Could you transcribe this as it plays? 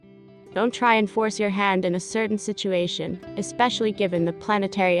Don't try and force your hand in a certain situation, especially given the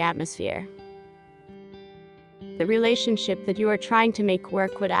planetary atmosphere. The relationship that you are trying to make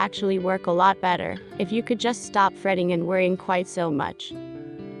work would actually work a lot better if you could just stop fretting and worrying quite so much.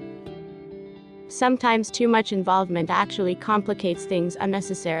 Sometimes too much involvement actually complicates things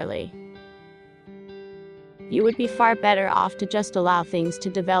unnecessarily. You would be far better off to just allow things to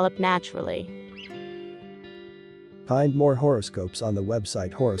develop naturally. Find more horoscopes on the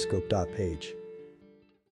website horoscope.page.